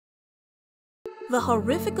The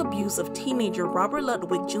horrific abuse of teenager Robert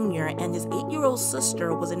Ludwig Jr. and his 8-year-old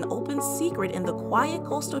sister was an open secret in the quiet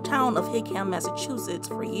coastal town of Hingham, Massachusetts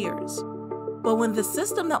for years. But when the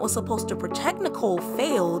system that was supposed to protect Nicole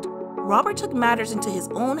failed, Robert took matters into his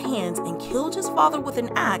own hands and killed his father with an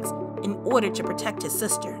axe in order to protect his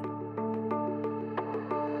sister.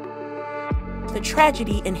 The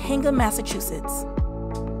tragedy in Hingham, Massachusetts.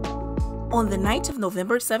 On the night of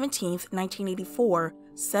November 17, 1984,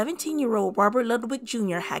 17-year-old Robert Ludwig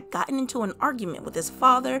Jr. had gotten into an argument with his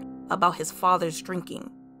father about his father's drinking.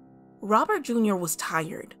 Robert Jr. was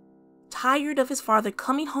tired of his father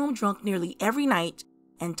coming home drunk nearly every night,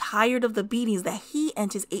 and tired of the beatings that he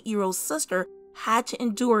and his 8-year-old sister had to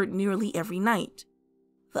endure nearly every night.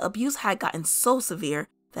 The abuse had gotten so severe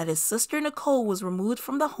that his sister Nicole was removed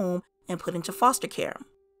from the home and put into foster care.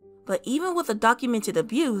 But even with the documented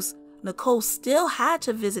abuse, Nicole still had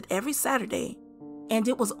to visit every Saturday. And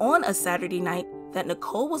it was on a Saturday night that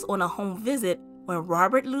Nicole was on a home visit when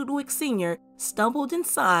Robert Ludwig Sr. stumbled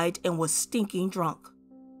inside and was stinking drunk.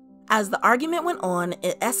 As the argument went on,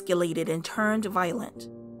 it escalated and turned violent.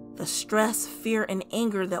 The stress, fear, and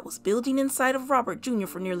anger that was building inside of Robert Jr.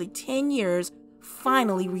 for nearly 10 years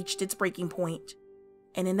finally reached its breaking point.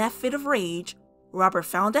 And in that fit of rage, Robert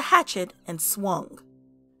found a hatchet and swung.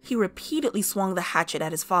 He repeatedly swung the hatchet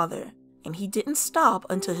at his father, and he didn't stop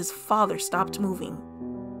until his father stopped moving.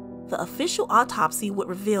 The official autopsy would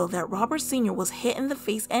reveal that Robert Sr. was hit in the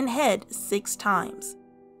face and head 6 times.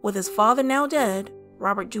 With his father now dead,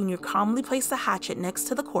 Robert Jr. calmly placed the hatchet next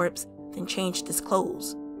to the corpse, then changed his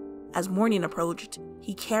clothes. As morning approached,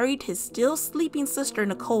 he carried his still sleeping sister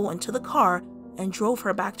Nicole into the car and drove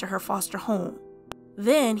her back to her foster home.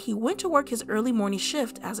 Then he went to work his early morning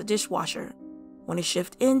shift as a dishwasher. When his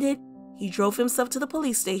shift ended, he drove himself to the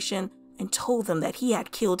police station and told them that he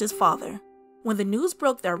had killed his father. When the news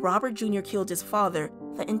broke that Robert Jr. killed his father,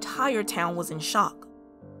 the entire town was in shock.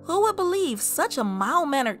 Who would believe such a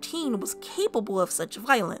mild-mannered teen was capable of such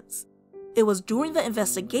violence? It was during the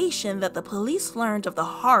investigation that the police learned of the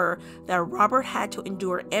horror that Robert had to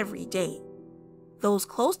endure every day. Those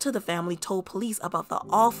close to the family told police about the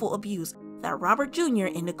awful abuse that Robert Jr.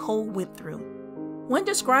 and Nicole went through. When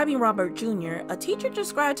describing Robert Jr., a teacher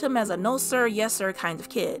described him as a no sir, yes sir kind of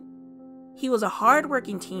kid. He was a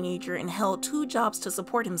hard-working teenager and held 2 jobs to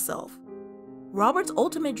support himself. Robert's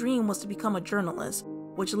ultimate dream was to become a journalist,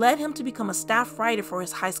 which led him to become a staff writer for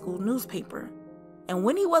his high school newspaper. And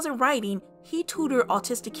when he wasn't writing, he tutored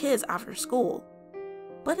autistic kids after school.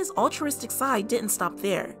 But his altruistic side didn't stop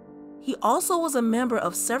there. He also was a member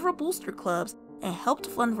of several booster clubs and helped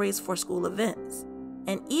fundraise for school events.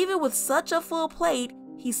 And even with such a full plate,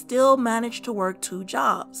 he still managed to work 2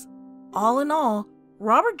 jobs. All in all,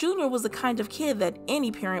 Robert Jr. was the kind of kid that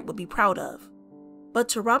any parent would be proud of. But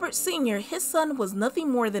to Robert Sr., his son was nothing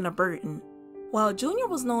more than a burden. While Jr.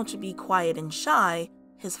 was known to be quiet and shy,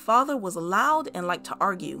 his father was loud and liked to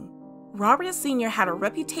argue. Robert Sr. had a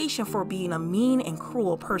reputation for being a mean and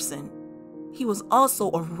cruel person. He was also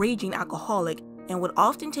a raging alcoholic and would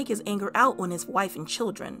often take his anger out on his wife and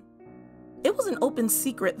children. It was an open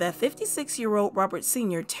secret that 56-year-old Robert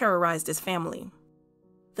Sr. terrorized his family.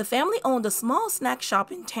 The family owned a small snack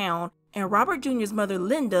shop in town, and Robert Jr.'s mother,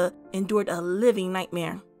 Linda, endured a living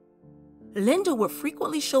nightmare. Linda would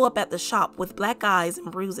frequently show up at the shop with black eyes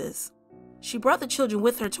and bruises. She brought the children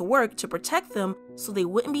with her to work to protect them so they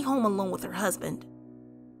wouldn't be home alone with her husband.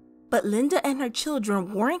 But Linda and her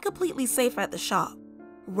children weren't completely safe at the shop.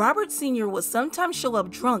 Robert Sr. would sometimes show up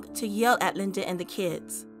drunk to yell at Linda and the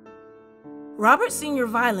kids. Robert Sr.'s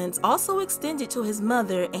violence also extended to his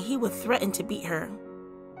mother, and he would threaten to beat her.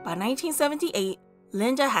 By 1978,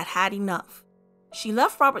 Linda had had enough. She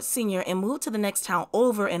left Robert Sr. and moved to the next town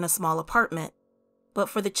over in a small apartment. But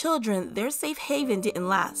for the children, their safe haven didn't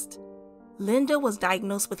last. Linda was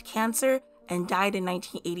diagnosed with cancer and died in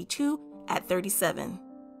 1982 at 37.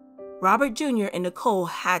 Robert Jr. and Nicole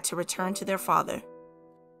had to return to their father.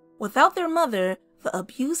 Without their mother, the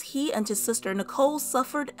abuse he and his sister Nicole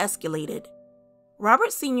suffered escalated.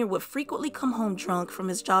 Robert Sr. would frequently come home drunk from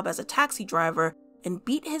his job as a taxi driver and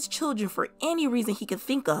beat his children for any reason he could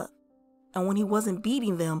think of. And when he wasn't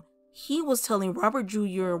beating them, he was telling Robert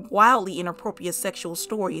Jr. wildly inappropriate sexual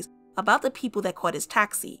stories about the people that caught his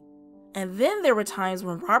taxi. And then there were times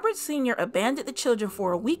when Robert Sr. abandoned the children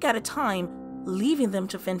for a week at a time, leaving them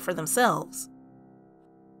to fend for themselves.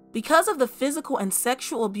 Because of the physical and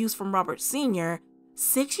sexual abuse from Robert Sr.,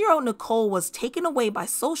 6-year-old Nicole was taken away by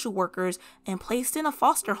social workers and placed in a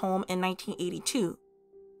foster home in 1982.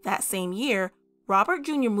 That same year, Robert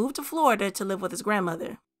Jr. moved to Florida to live with his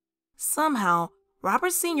grandmother. Somehow,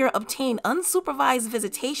 Robert Sr. obtained unsupervised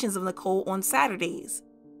visitations of Nicole on Saturdays.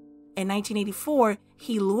 In 1984,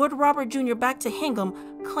 he lured Robert Jr. back to Hingham,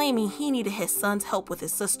 claiming he needed his son's help with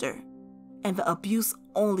his sister. And the abuse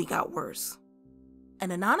only got worse.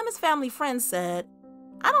 An anonymous family friend said,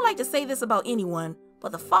 "I don't like to say this about anyone,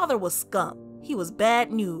 but the father was scum. He was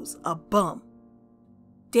bad news, a bum."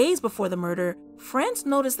 Days before the murder, friends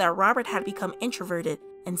noticed that Robert had become introverted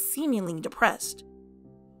and seemingly depressed.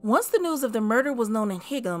 Once the news of the murder was known in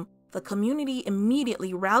Hingham, the community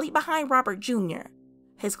immediately rallied behind Robert Jr.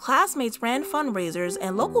 His classmates ran fundraisers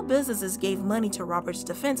and local businesses gave money to Robert's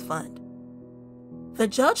defense fund. The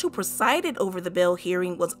judge who presided over the bail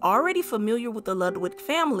hearing was already familiar with the Ludwig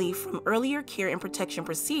family from earlier care and protection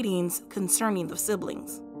proceedings concerning the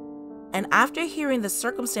siblings. And after hearing the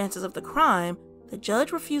circumstances of the crime, the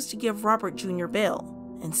judge refused to give Robert Jr.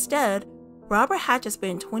 bail. Instead, Robert had to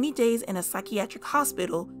spend 20 days in a psychiatric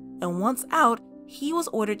hospital, and once out, he was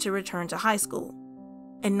ordered to return to high school.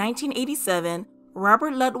 In 1987,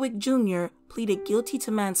 Robert Ludwig Jr. pleaded guilty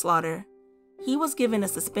to manslaughter. He was given a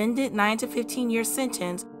suspended 9 to 15-year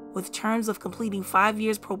sentence with terms of completing 5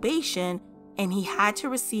 years probation, and he had to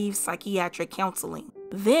receive psychiatric counseling.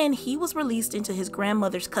 Then he was released into his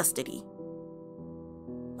grandmother's custody.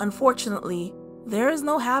 Unfortunately, there is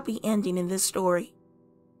no happy ending in this story.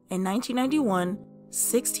 In 1991,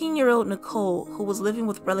 16-year-old Nicole, who was living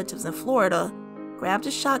with relatives in Florida, grabbed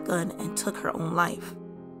a shotgun and took her own life.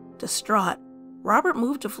 Distraught, Robert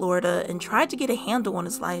moved to Florida and tried to get a handle on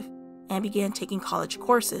his life and began taking college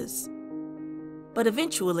courses. But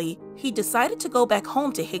eventually, he decided to go back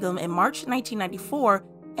home to Hingham in March 1994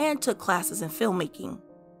 and took classes in filmmaking.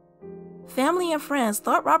 Family and friends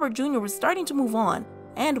thought Robert Jr. was starting to move on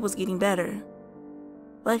and was getting better.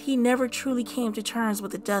 But he never truly came to terms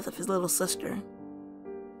with the death of his little sister.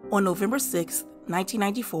 On November 6,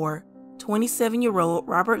 1994, 27-year-old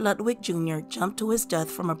Robert Ludwig Jr. jumped to his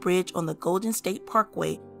death from a bridge on the Golden State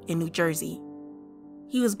Parkway in New Jersey.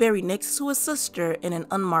 He was buried next to his sister in an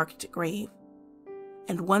unmarked grave.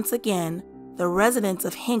 And once again, the residents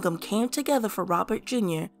of Hingham came together for Robert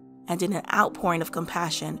Jr. and in an outpouring of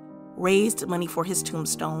compassion, raised money for his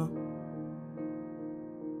tombstone.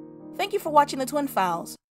 Thank you for watching the Twin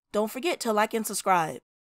Files. Don't forget to like and subscribe.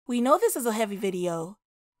 We know this is a heavy video.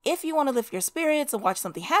 If you want to lift your spirits and watch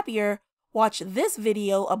something happier, watch this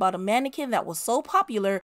video about a mannequin that was so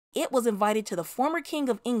popular, it was invited to the former King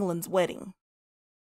of England's wedding.